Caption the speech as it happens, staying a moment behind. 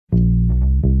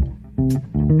This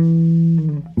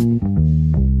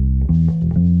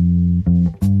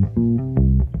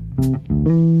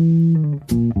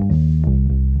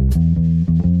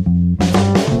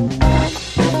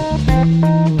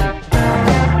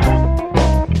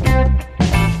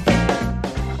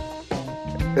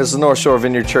is the North Shore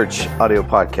Vineyard Church audio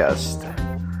podcast.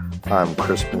 I'm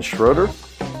Crispin Schroeder.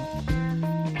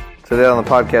 Today on the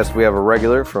podcast, we have a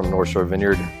regular from North Shore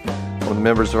Vineyard, one of the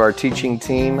members of our teaching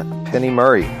team, Penny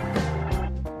Murray.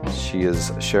 She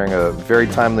is sharing a very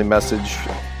timely message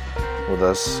with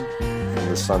us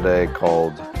this Sunday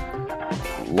called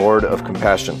Lord of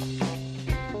Compassion.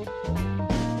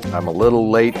 I'm a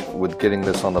little late with getting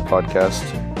this on the podcast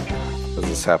because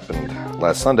this happened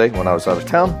last Sunday when I was out of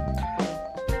town.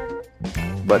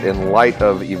 But in light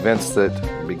of events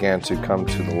that began to come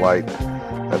to the light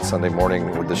that Sunday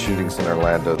morning with the shootings in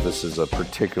Orlando, this is a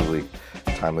particularly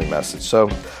timely message. So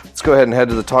let's go ahead and head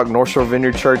to the Talk North Shore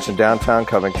Vineyard Church in downtown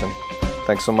Covington.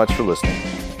 Thanks so much for listening.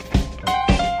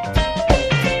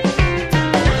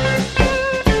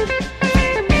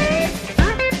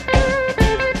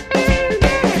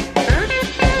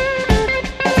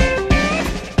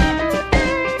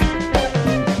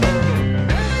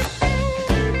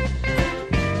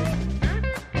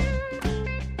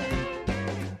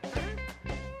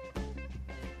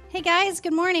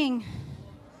 Good morning.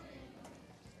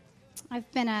 I've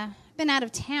been out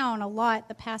of town a lot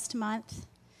the past month,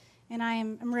 and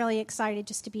I'm really excited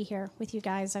just to be here with you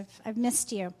guys. I've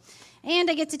missed you, and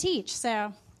I get to teach,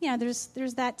 so there's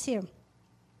that too.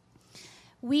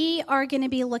 We are going to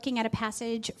be looking at a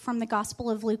passage from the Gospel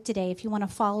of Luke today. If you want to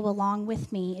follow along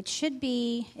with me, it's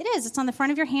on the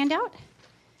front of your handout,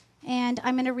 and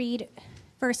I'm going to read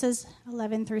verses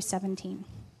 11 through 17.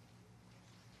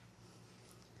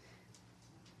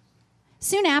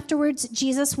 Soon afterwards,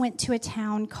 Jesus went to a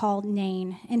town called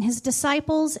Nain, and his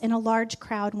disciples and a large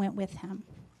crowd went with him.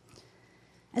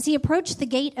 As he approached the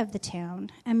gate of the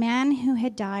town, a man who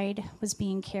had died was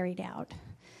being carried out.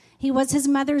 He was his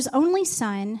mother's only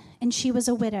son, and she was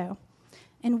a widow,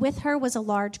 and with her was a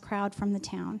large crowd from the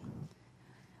town.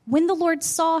 When the Lord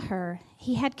saw her,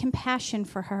 he had compassion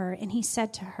for her, and he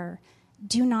said to her,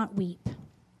 "Do not weep."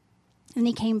 And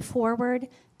he came forward,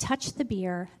 touched the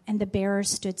bier, and the bearer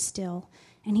stood still.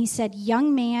 And he said,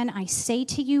 "Young man, I say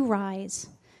to you, rise."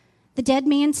 The dead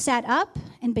man sat up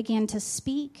and began to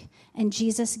speak, and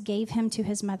Jesus gave him to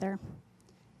his mother.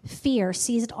 Fear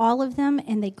seized all of them,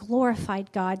 and they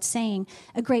glorified God, saying,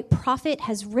 "A great prophet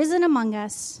has risen among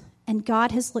us, and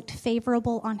God has looked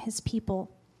favorable on his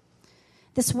people."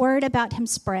 This word about him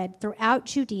spread throughout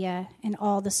Judea and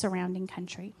all the surrounding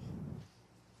country.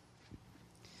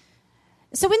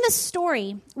 So in this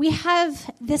story, we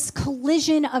have this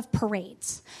collision of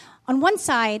parades. On one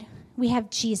side, we have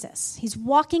Jesus. He's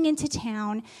walking into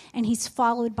town, and he's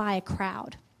followed by a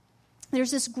crowd.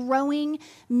 There's this growing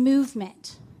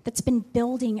movement that's been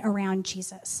building around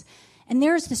Jesus. And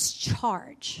there's this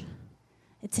charge.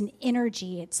 It's an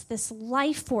energy. It's this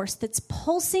life force that's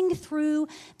pulsing through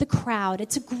the crowd.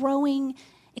 It's a growing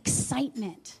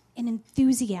excitement and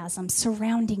enthusiasm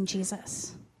surrounding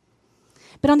Jesus.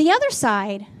 But on the other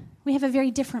side, we have a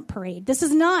very different parade. This is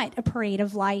not a parade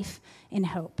of life and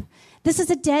hope. This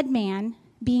is a dead man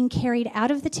being carried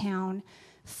out of the town,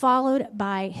 followed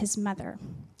by his mother.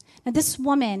 Now, this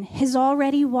woman has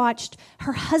already watched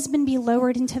her husband be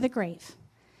lowered into the grave,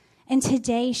 and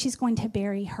today she's going to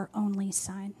bury her only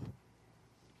son.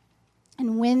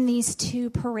 And when these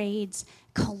two parades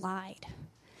collide,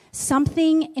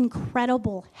 something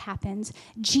incredible happens.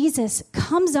 Jesus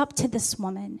comes up to this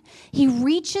woman. He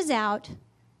reaches out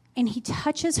and he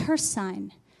touches her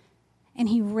son, and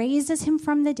he raises him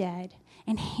from the dead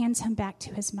and hands him back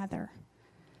to his mother.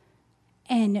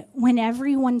 And when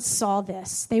everyone saw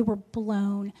this, they were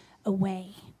blown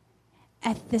away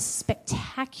at this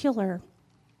spectacular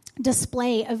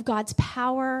display of God's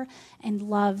power and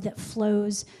love that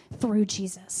flows through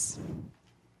Jesus.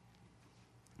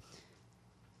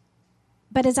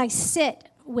 But as I sit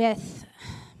with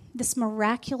this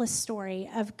miraculous story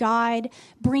of God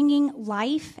bringing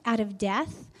life out of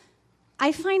death,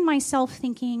 I find myself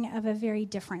thinking of a very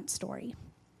different story.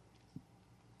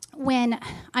 When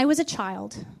I was a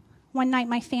child, one night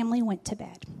my family went to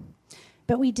bed,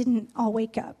 but we didn't all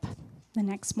wake up the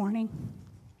next morning.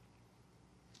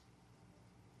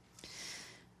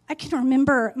 I can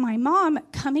remember my mom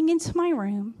coming into my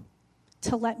room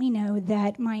to let me know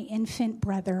that my infant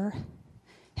brother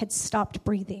had stopped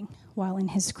breathing while in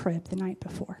his crib the night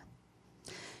before.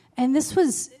 And this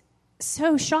was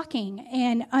so shocking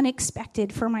and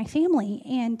unexpected for my family.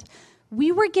 And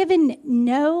we were given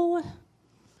no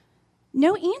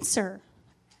answer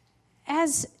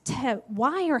as to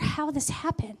why or how this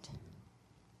happened.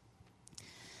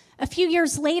 A few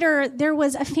years later, there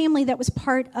was a family that was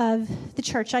part of the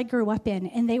church I grew up in,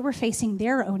 and they were facing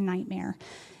their own nightmare.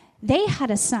 They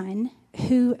had a son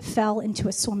who fell into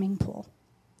a swimming pool,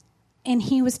 and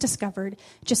he was discovered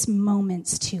just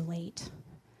moments too late.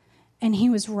 And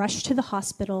he was rushed to the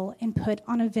hospital and put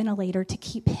on a ventilator to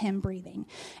keep him breathing.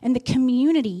 And the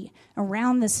community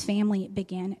around this family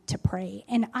began to pray.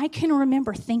 And I can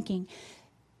remember thinking,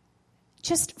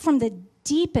 just from the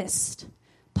deepest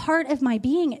part of my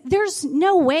being, there's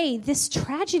no way this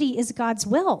tragedy is God's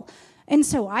will. And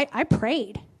so I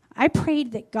prayed. I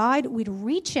prayed that God would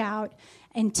reach out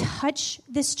and touch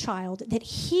this child, that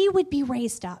he would be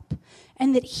raised up,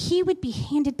 and that he would be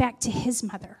handed back to his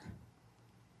mother.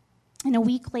 And a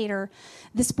week later,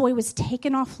 this boy was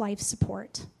taken off life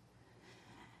support,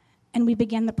 and we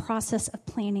began the process of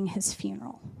planning his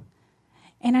funeral.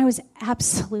 And I was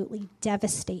absolutely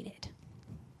devastated.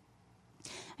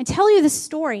 I tell you this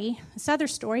other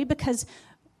story, because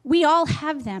we all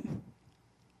have them.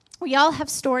 We all have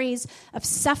stories of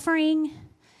suffering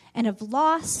and of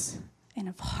loss and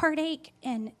of heartache,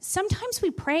 and sometimes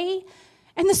we pray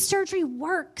and the surgery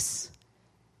works.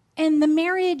 And the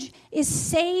marriage is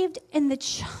saved, and the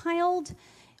child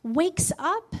wakes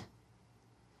up,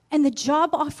 and the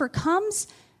job offer comes,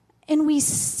 and we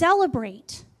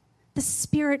celebrate the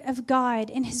Spirit of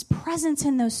God and his presence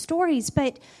in those stories.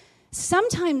 But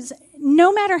sometimes,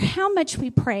 no matter how much we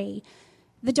pray,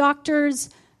 the doctors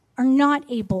are not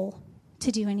able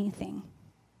to do anything.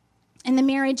 And the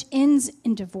marriage ends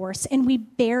in divorce, and we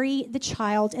bury the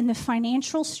child, and the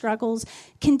financial struggles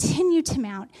continue to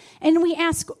mount. And we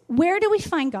ask, where do we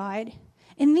find God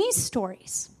in these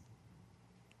stories?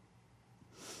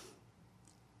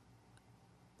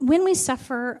 When we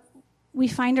suffer, we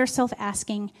find ourselves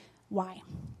asking, why?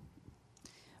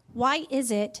 Why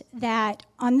is it that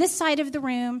on this side of the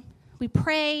room, we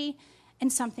pray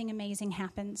and something amazing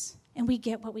happens, and we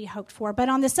get what we hoped for? But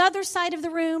on this other side of the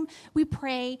room, we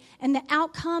pray, and the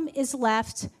outcome is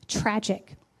left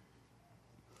tragic.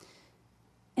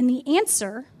 And the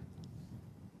answer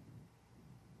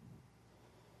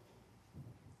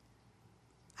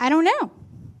I don't know.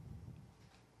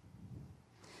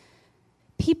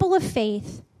 People of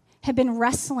faith have been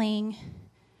wrestling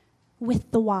with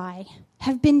the why,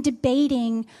 have been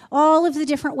debating all of the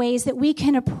different ways that we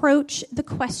can approach the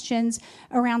questions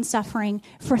around suffering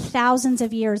for thousands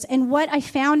of years. And what I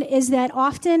found is that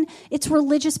often it's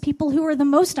religious people who are the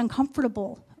most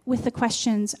uncomfortable with the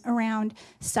questions around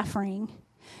suffering.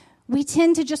 We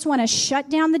tend to just want to shut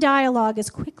down the dialogue as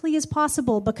quickly as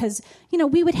possible because,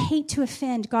 we would hate to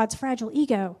offend God's fragile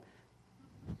ego.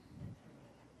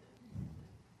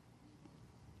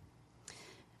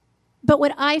 But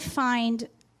what I find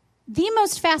the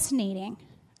most fascinating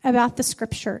about the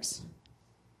scriptures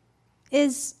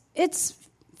is it's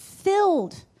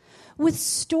filled with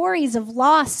stories of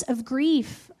loss, of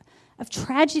grief, of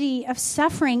tragedy, of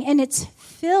suffering, and it's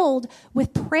filled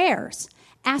with prayers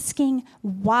asking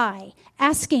why,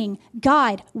 asking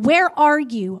God, where are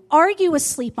you? Are you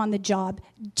asleep on the job?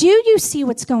 Do you see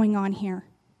what's going on here?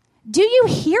 Do you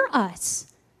hear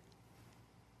us?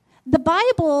 The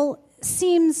Bible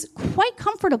seems quite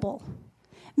comfortable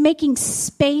making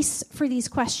space for these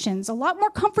questions, a lot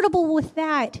more comfortable with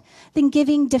that than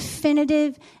giving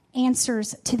definitive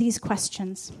answers to these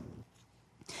questions.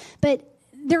 But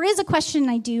there is a question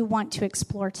I do want to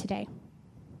explore today.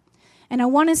 And I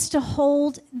want us to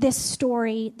hold this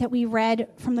story that we read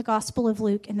from the Gospel of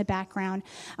Luke in the background.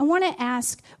 I want to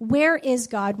ask, where is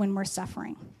God when we're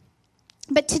suffering?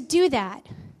 But to do that,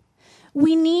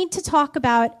 we need to talk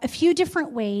about a few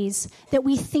different ways that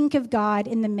we think of God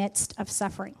in the midst of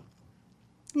suffering.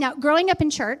 Now, growing up in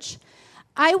church,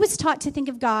 I was taught to think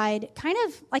of God kind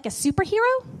of like a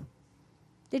superhero.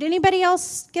 Did anybody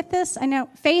else get this? I know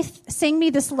Faith sang me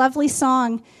this lovely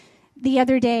song the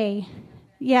other day.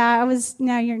 Yeah,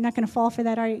 no, you're not going to fall for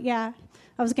that, are you? Yeah,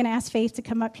 I was going to ask Faith to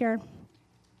come up here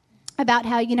about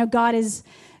how, God is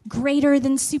greater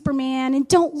than Superman and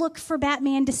don't look for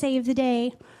Batman to save the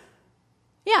day.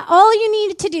 Yeah, all you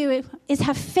need to do is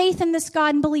have faith in this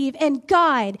God and believe. And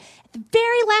God, at the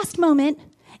very last moment,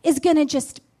 is going to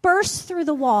just burst through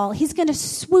the wall. He's going to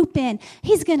swoop in.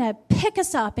 He's going to pick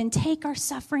us up and take our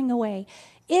suffering away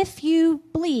if you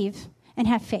believe and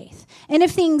have faith. And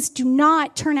if things do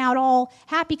not turn out all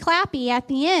happy-clappy at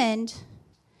the end,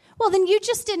 well, then you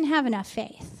just didn't have enough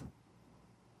faith.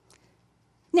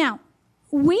 Now,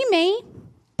 we may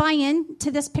buy into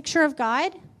this picture of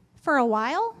God for a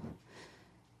while,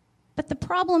 but the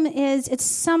problem is, at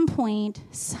some point,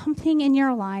 something in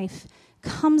your life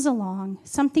comes along,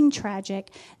 something tragic,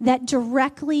 that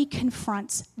directly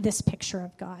confronts this picture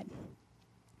of God.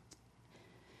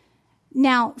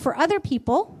 Now, for other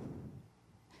people,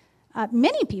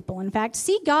 many people, in fact,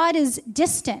 see God as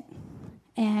distant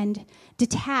and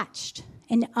detached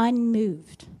and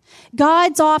unmoved.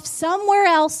 God's off somewhere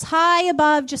else, high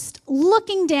above, just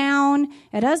looking down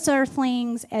at us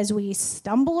earthlings as we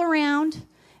stumble around,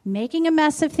 making a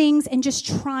mess of things, and just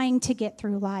trying to get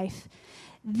through life.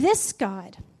 This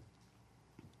God's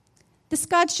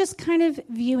just kind of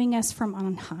viewing us from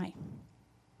on high.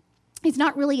 He's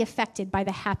not really affected by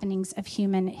the happenings of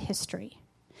human history.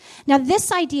 Now,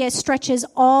 this idea stretches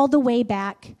all the way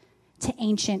back to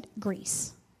ancient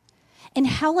Greece. In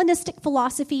Hellenistic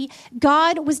philosophy,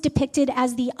 God was depicted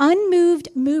as the unmoved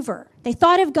mover. They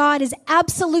thought of God as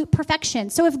absolute perfection.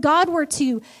 So if God were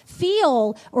to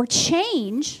feel or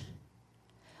change,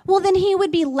 well, then he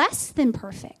would be less than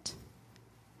perfect.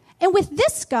 And with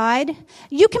this God,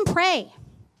 you can pray,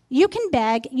 you can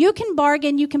beg, you can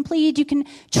bargain, you can plead, you can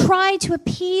try to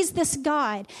appease this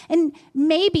God. And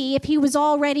maybe if he was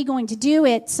already going to do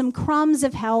it, some crumbs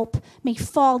of help may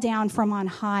fall down from on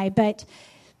high, but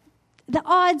the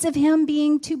odds of him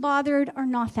being too bothered are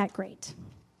not that great.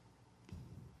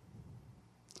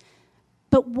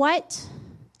 But what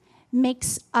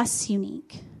makes us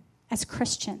unique as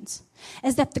Christians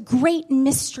is that the great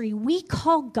mystery we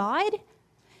call God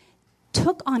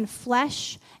took on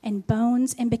flesh and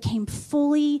bones and became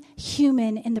fully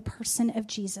human in the person of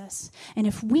Jesus. And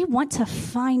if we want to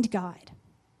find God,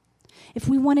 if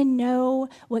we want to know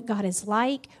what God is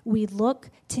like, we look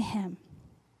to him.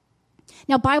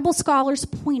 Now, Bible scholars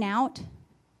point out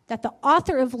that the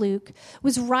author of Luke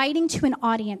was writing to an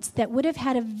audience that would have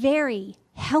had a very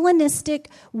Hellenistic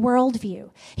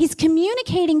worldview. He's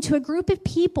communicating to a group of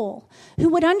people who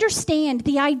would understand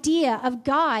the idea of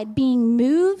God being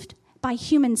moved by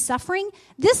human suffering.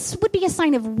 This would be a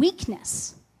sign of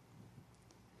weakness.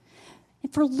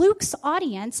 And for Luke's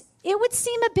audience, it would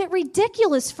seem a bit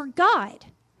ridiculous for God,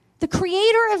 the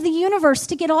creator of the universe,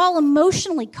 to get all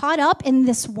emotionally caught up in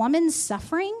this woman's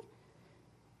suffering.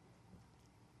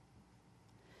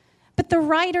 But the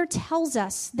writer tells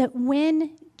us that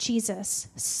when Jesus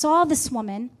saw this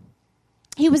woman,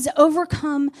 he was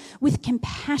overcome with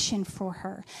compassion for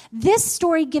her. This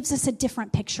story gives us a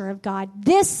different picture of God.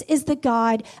 This is the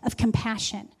God of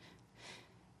compassion.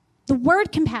 The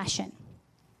word compassion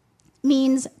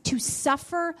means to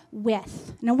suffer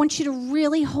with. And I want you to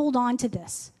really hold on to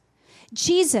this.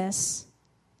 Jesus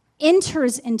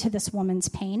enters into this woman's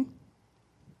pain.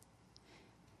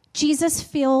 Jesus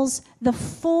feels the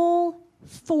full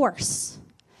force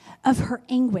of her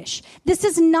anguish. This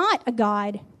is not a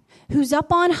God who's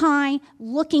up on high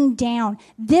looking down.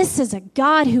 This is a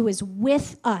God who is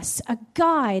with us, a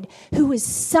God who is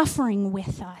suffering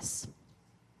with us.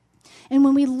 And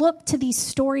when we look to these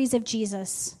stories of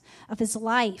Jesus, of his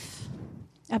life,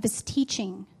 of his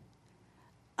teaching,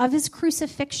 of his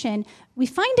crucifixion, we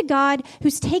find a God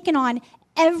who's taken on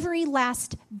every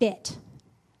last bit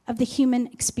of the human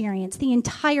experience, the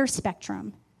entire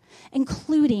spectrum,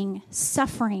 including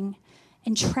suffering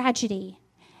and tragedy,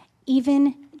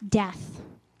 even death.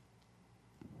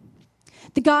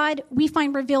 The God we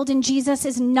find revealed in Jesus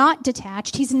is not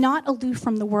detached. He's not aloof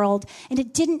from the world, and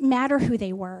it didn't matter who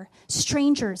they were: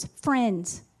 strangers,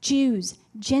 friends, Jews,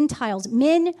 Gentiles,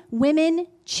 men, women,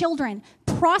 children,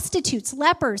 prostitutes,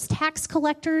 lepers, tax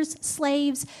collectors,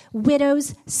 slaves,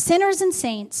 widows, sinners and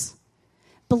saints,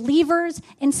 believers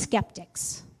and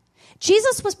skeptics.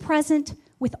 Jesus was present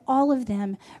with all of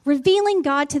them, revealing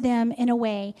God to them in a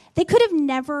way they could have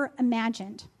never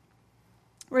imagined.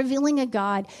 Revealing a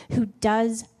God who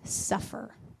does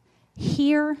suffer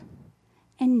here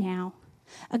and now.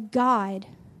 A God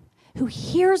who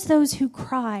hears those who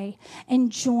cry and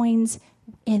joins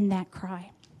in that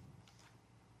cry.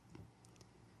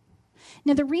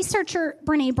 Now, the researcher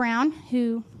Brené Brown,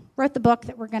 who wrote the book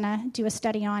that we're going to do a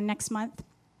study on next month,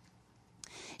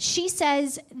 she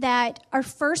says that our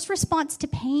first response to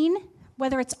pain,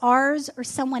 whether it's ours or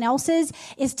someone else's,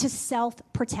 is to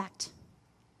self-protect.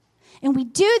 And we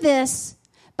do this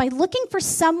by looking for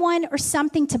someone or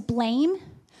something to blame,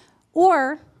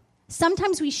 or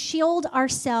sometimes we shield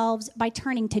ourselves by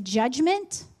turning to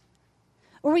judgment,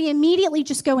 or we immediately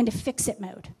just go into fix-it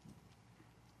mode.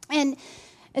 And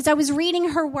as I was reading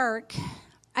her work,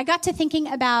 I got to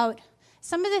thinking about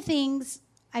some of the things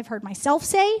I've heard myself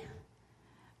say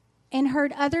and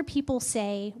heard other people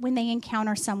say when they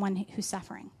encounter someone who's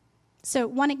suffering. So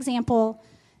one example,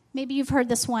 maybe you've heard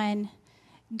this one: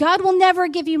 God will never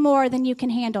give you more than you can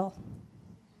handle.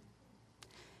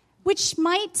 Which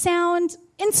might sound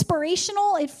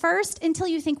inspirational at first until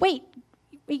you think, wait,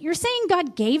 you're saying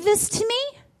God gave this to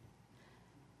me?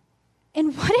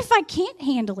 And what if I can't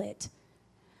handle it?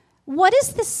 What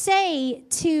does this say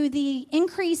to the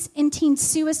increase in teen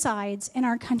suicides in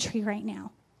our country right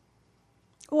now?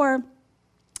 Or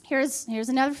here's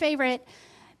another favorite.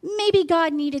 Maybe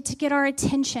God needed to get our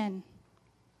attention.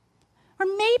 Or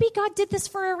maybe God did this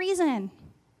for a reason.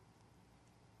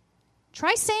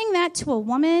 Try saying that to a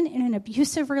woman in an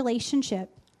abusive relationship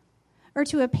or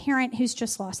to a parent who's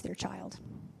just lost their child.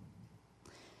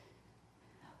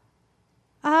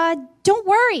 Don't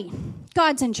worry,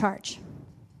 God's in charge.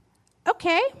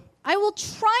 Okay, I will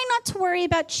try not to worry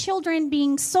about children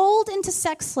being sold into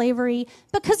sex slavery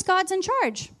because God's in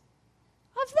charge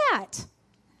of that.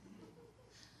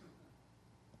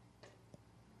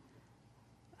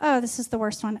 Oh, this is the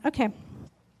worst one. Okay.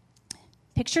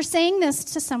 Picture saying this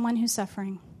to someone who's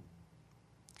suffering.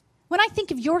 When I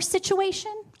think of your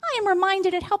situation, I am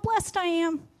reminded of how blessed I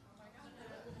am.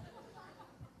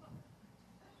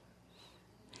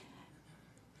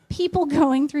 People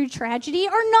going through tragedy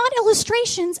are not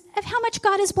illustrations of how much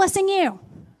God is blessing you.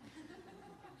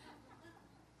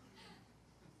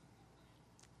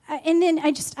 And then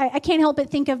I can't help but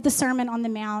think of the Sermon on the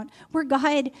Mount, where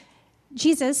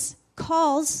Jesus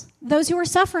calls those who are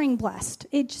suffering blessed.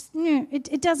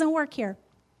 It doesn't work here.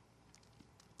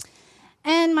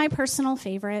 And my personal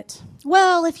favorite,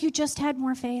 well, if you just had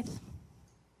more faith.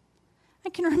 I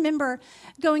can remember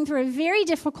going through a very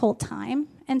difficult time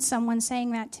and someone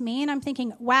saying that to me, and I'm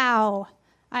thinking, wow,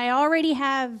 I already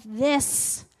have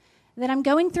this that I'm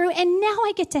going through, and now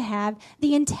I get to have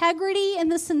the integrity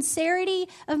and the sincerity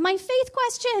of my faith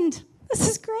questioned. This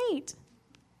is great.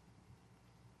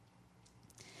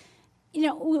 You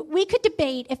know, we could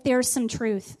debate if there's some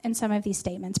truth in some of these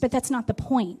statements, but that's not the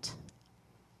point.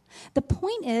 The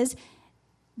point is,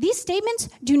 these statements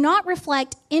do not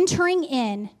reflect entering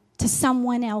in to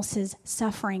someone else's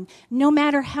suffering. No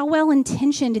matter how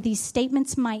well-intentioned these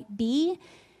statements might be,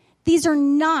 these are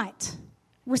not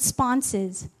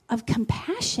responses of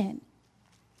compassion.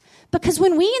 Because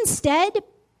when we instead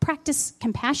practice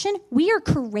compassion, we are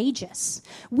courageous.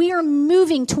 We are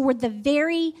moving toward the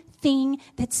very thing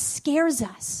that scares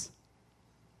us.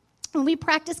 When we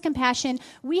practice compassion,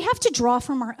 we have to draw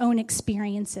from our own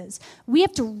experiences. We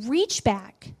have to reach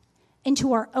back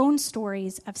into our own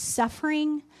stories of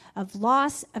suffering, of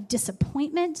loss, of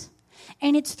disappointment.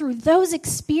 And it's through those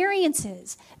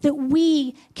experiences that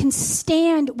we can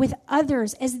stand with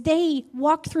others as they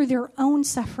walk through their own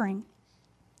suffering.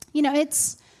 You know,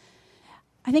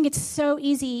 I think it's so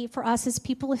easy for us as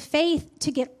people of faith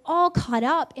to get all caught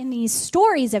up in these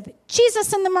stories of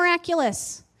Jesus and the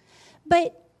miraculous.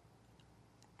 But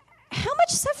how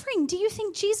much suffering do you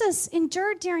think Jesus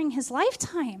endured during his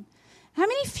lifetime? How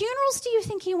many funerals do you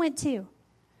think he went to?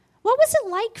 What was it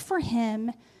like for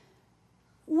him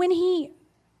when he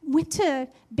went to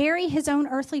bury his own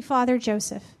earthly father,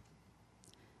 Joseph?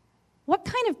 What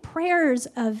kind of prayers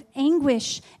of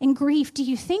anguish and grief do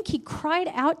you think he cried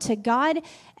out to God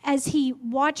as he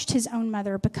watched his own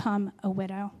mother become a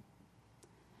widow?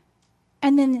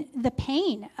 And then the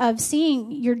pain of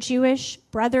seeing your Jewish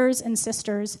brothers and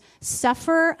sisters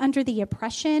suffer under the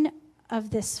oppression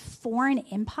of this foreign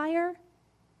empire.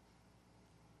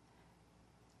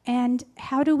 And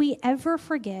how do we ever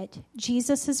forget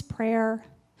Jesus' prayer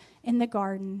in the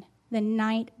garden the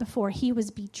night before he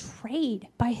was betrayed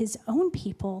by his own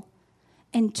people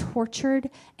and tortured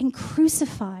and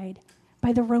crucified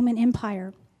by the Roman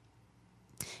Empire?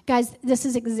 Guys, this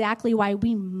is exactly why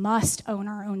we must own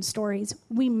our own stories.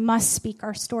 We must speak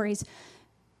our stories,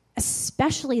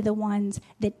 especially the ones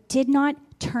that did not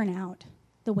turn out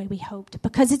the way we hoped,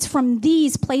 because it's from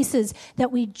these places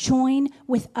that we join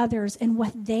with others in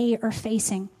what they are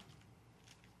facing.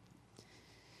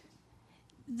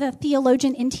 The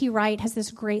theologian N.T. Wright has this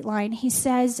great line. He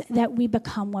says that we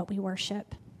become what we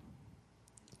worship.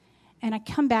 And I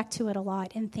come back to it a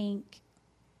lot and think,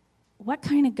 what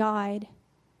kind of God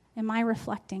am I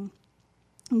reflecting?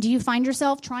 And do you find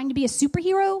yourself trying to be a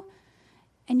superhero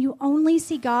and you only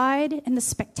see God in the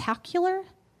spectacular?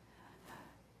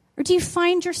 Or do you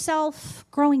find yourself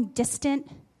growing distant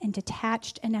and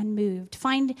detached and unmoved?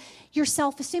 Find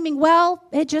yourself assuming, well,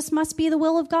 it just must be the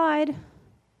will of God.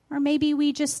 Or maybe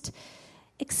we just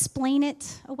explain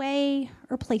it away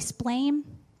or place blame.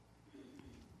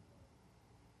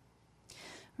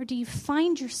 Or do you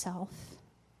find yourself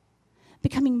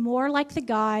becoming more like the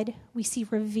God we see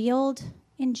revealed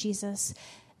in Jesus,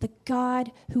 the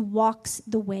God who walks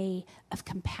the way of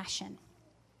compassion?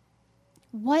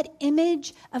 What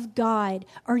image of God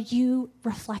are you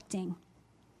reflecting?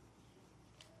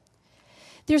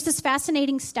 There's this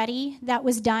fascinating study that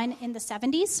was done in the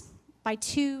 70s by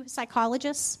two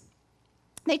psychologists.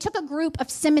 They took a group of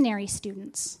seminary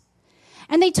students,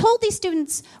 and they told these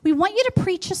students, we want you to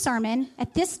preach a sermon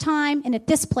at this time and at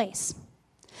this place.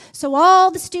 So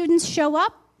all the students show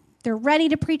up, they're ready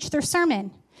to preach their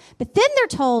sermon. But then they're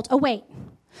told, oh, wait,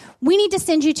 we need to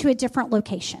send you to a different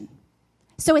location.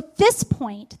 So at this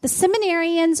point, the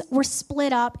seminarians were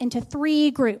split up into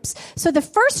 3 groups. So the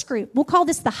first group, we'll call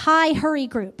this the high hurry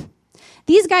group.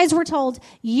 These guys were told,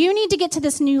 you need to get to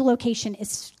this new location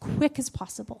as quick as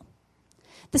possible.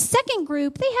 The second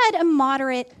group, they had a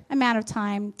moderate amount of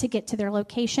time to get to their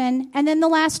location. And then the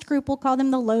last group, we'll call them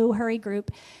the low hurry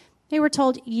group. They were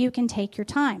told, you can take your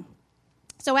time.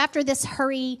 So after this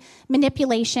hurry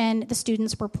manipulation, the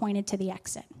students were pointed to the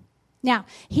exit. Now,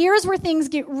 here's where things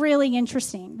get really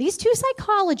interesting. These 2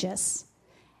 psychologists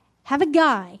have a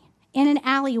guy in an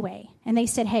alleyway, and they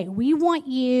said, hey, we want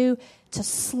you to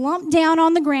slump down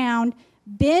on the ground,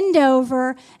 bend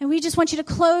over, and we just want you to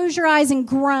close your eyes and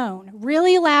groan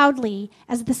really loudly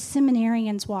as the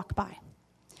seminarians walk by.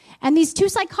 And these 2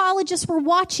 psychologists were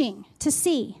watching to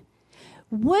see,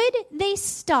 would they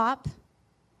stop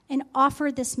and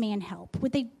offer this man help?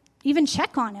 Would they even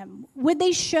check on him? Would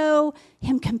they show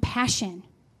him compassion?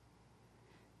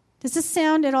 Does this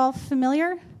sound at all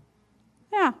familiar?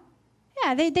 Yeah,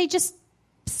 they just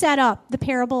set up the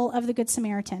parable of the Good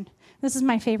Samaritan. This is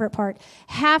my favorite part.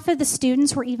 Half of the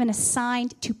students were even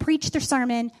assigned to preach their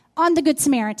sermon on the Good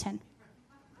Samaritan.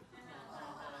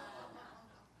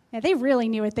 Yeah, they really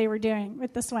knew what they were doing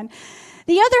with this one.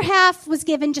 The other half was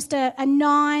given just a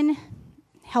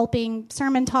non-helping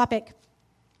sermon topic.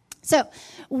 So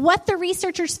what the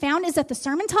researchers found is that the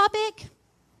sermon topic,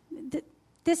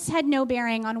 this had no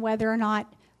bearing on whether or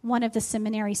not one of the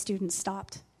seminary students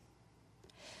stopped.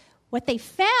 What they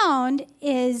found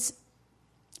is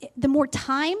the more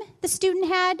time the student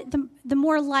had, the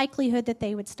more likelihood that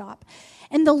they would stop.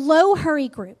 In the low hurry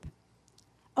group,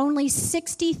 only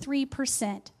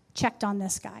 63% checked on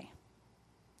this guy.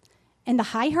 In the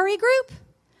high hurry group,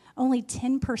 only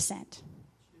 10%.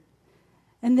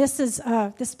 And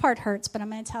this part hurts, but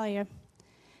I'm going to tell you.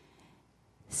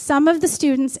 Some of the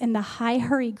students in the high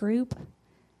hurry group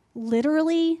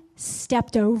literally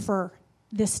stepped over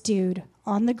this dude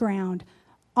on the ground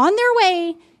on their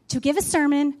way to give a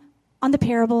sermon on the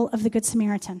parable of the Good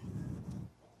Samaritan.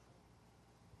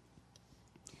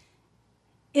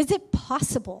 Is it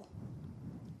possible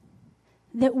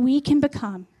that we can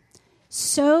become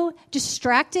so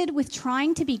distracted with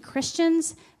trying to be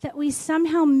Christians that we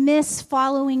somehow miss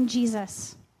following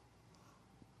Jesus?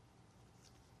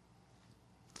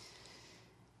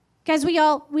 Guys, we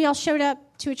all showed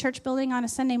up to a church building on a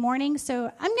Sunday morning, so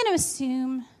I'm going to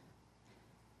assume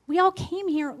we all came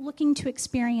here looking to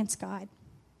experience God.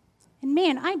 And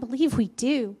man, I believe we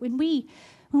do. When we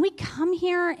come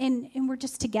here and we're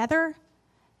just together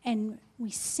and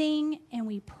we sing and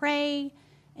we pray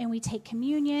and we take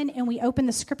communion and we open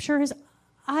the scriptures,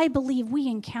 I believe we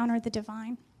encounter the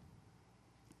divine.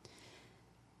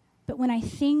 But when I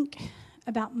think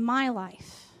about my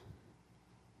life,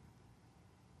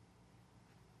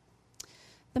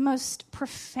 the most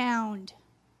profound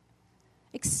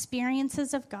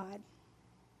experiences of God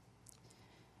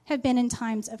have been in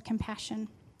times of compassion.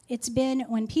 It's been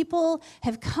when people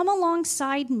have come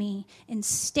alongside me and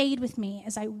stayed with me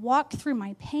as I walk through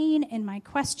my pain and my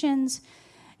questions.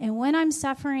 And when I'm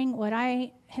suffering, what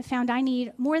I have found I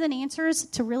need more than answers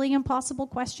to really impossible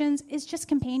questions is just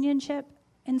companionship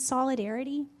and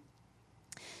solidarity.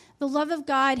 The love of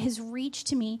God has reached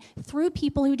to me through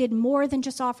people who did more than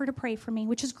just offer to pray for me,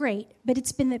 which is great, but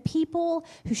it's been the people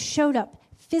who showed up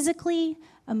physically,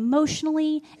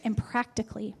 emotionally, and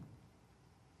practically.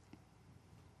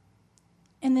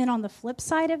 And then on the flip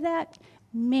side of that,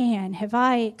 man, have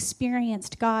I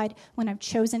experienced God when I've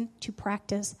chosen to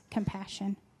practice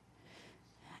compassion.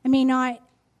 I may not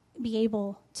be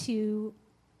able to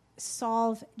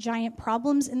solve giant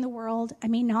problems in the world. I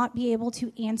may not be able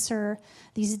to answer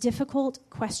these difficult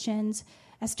questions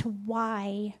as to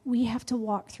why we have to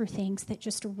walk through things that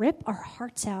just rip our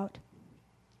hearts out.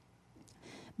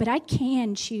 But I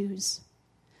can choose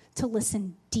to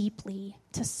listen deeply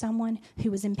to someone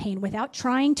who is in pain without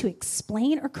trying to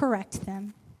explain or correct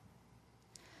them.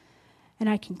 And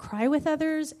I can cry with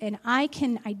others, and I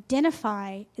can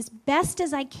identify as best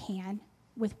as I can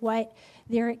with what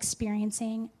they're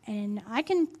experiencing, and I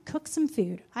can cook some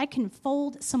food. I can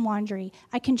fold some laundry.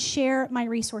 I can share my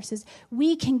resources.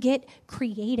 We can get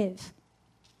creative.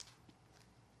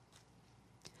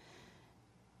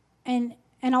 And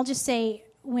I'll just say,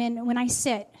 when I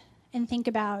sit and think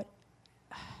about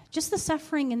just the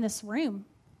suffering in this room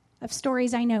of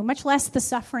stories I know, much less the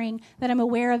suffering that I'm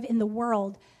aware of in the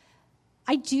world,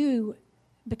 I do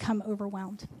become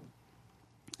overwhelmed.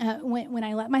 When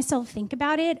I let myself think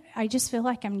about it, I just feel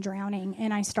like I'm drowning,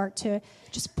 and I start to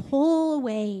just pull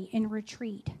away and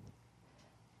retreat.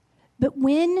 But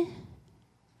when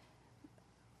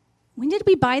did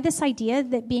we buy this idea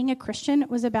that being a Christian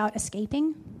was about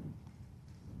escaping?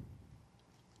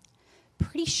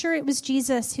 Pretty sure it was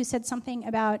Jesus who said something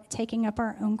about taking up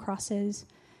our own crosses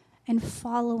and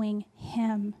following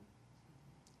him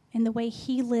in the way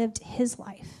he lived his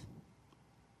life.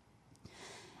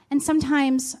 And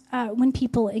sometimes when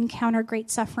people encounter great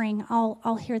suffering,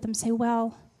 I'll hear them say,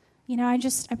 well,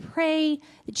 I pray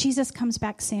that Jesus comes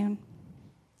back soon.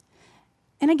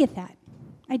 And I get that.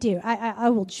 I do. I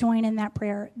will join in that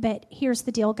prayer. But here's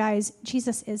the deal, guys.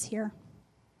 Jesus is here.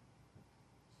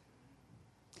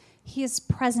 He is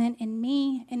present in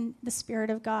me, and the Spirit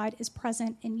of God is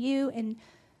present in you. And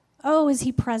oh, is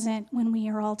he present when we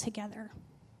are all together.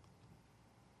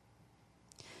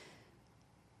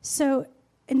 So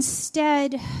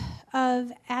instead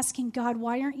of asking God,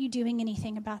 why aren't you doing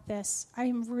anything about this? I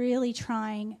am really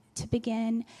trying to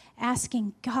begin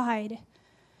asking God,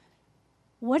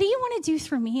 what do you want to do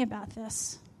through me about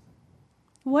this?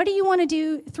 What do you want to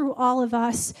do through all of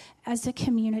us as a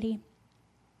community?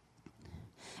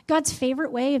 God's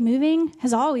favorite way of moving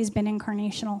has always been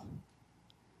incarnational.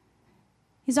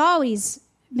 He's always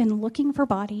been looking for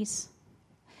bodies.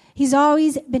 He's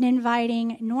always been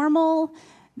inviting normal,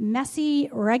 messy,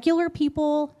 regular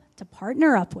people to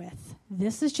partner up with.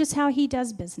 This is just how he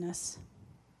does business.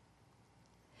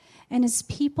 And as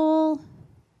people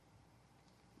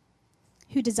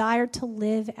who desire to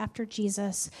live after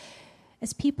Jesus,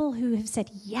 as people who have said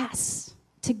yes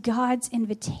to God's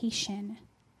invitation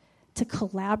to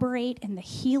collaborate in the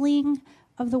healing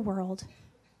of the world,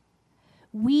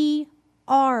 we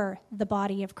are the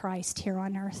body of Christ here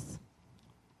on earth.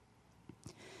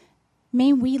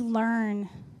 May we learn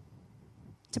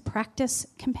to practice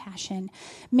compassion.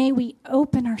 May we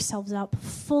open ourselves up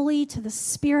fully to the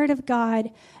Spirit of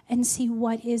God and see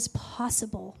what is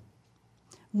possible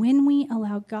when we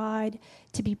allow God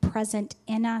to be present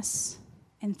in us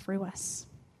and through us.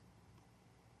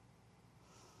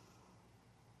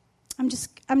 I'm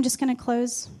just going to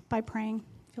close by praying,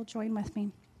 if you'll join with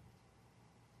me.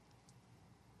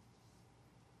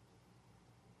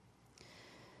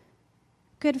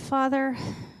 Good Father,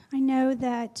 I know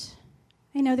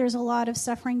there's a lot of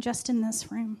suffering just in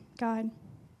this room, God.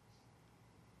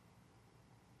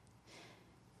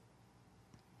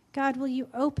 God, will you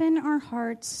open our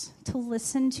hearts to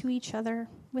listen to each other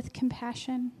with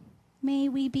compassion? May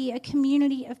we be a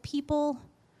community of people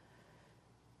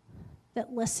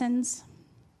that listens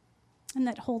and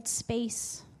that holds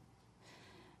space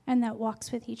and that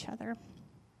walks with each other.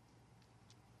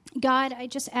 God, I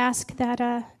just ask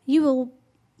that you will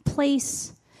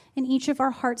place in each of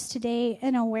our hearts today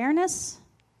an awareness.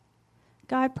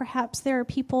 God, perhaps there are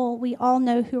people we all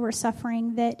know who are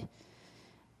suffering that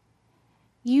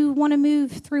you want to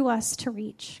move through us to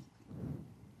reach.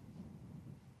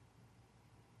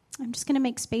 I'm just going to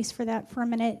make space for that for a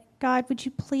minute. God, would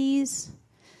you please,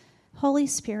 Holy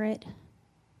Spirit,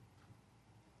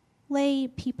 lay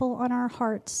people on our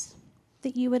hearts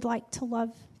that you would like to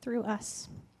love through us.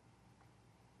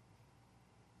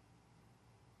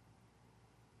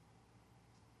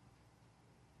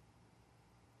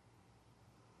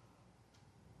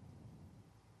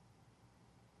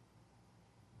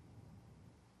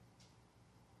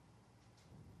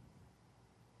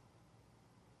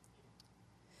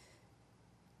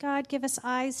 God, give us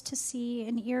eyes to see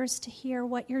and ears to hear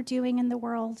what you're doing in the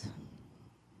world.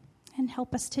 And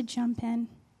help us to jump in.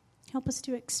 Help us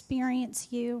to experience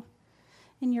you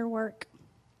in your work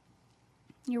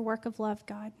of love,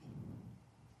 God.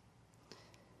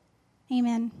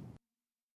 Amen.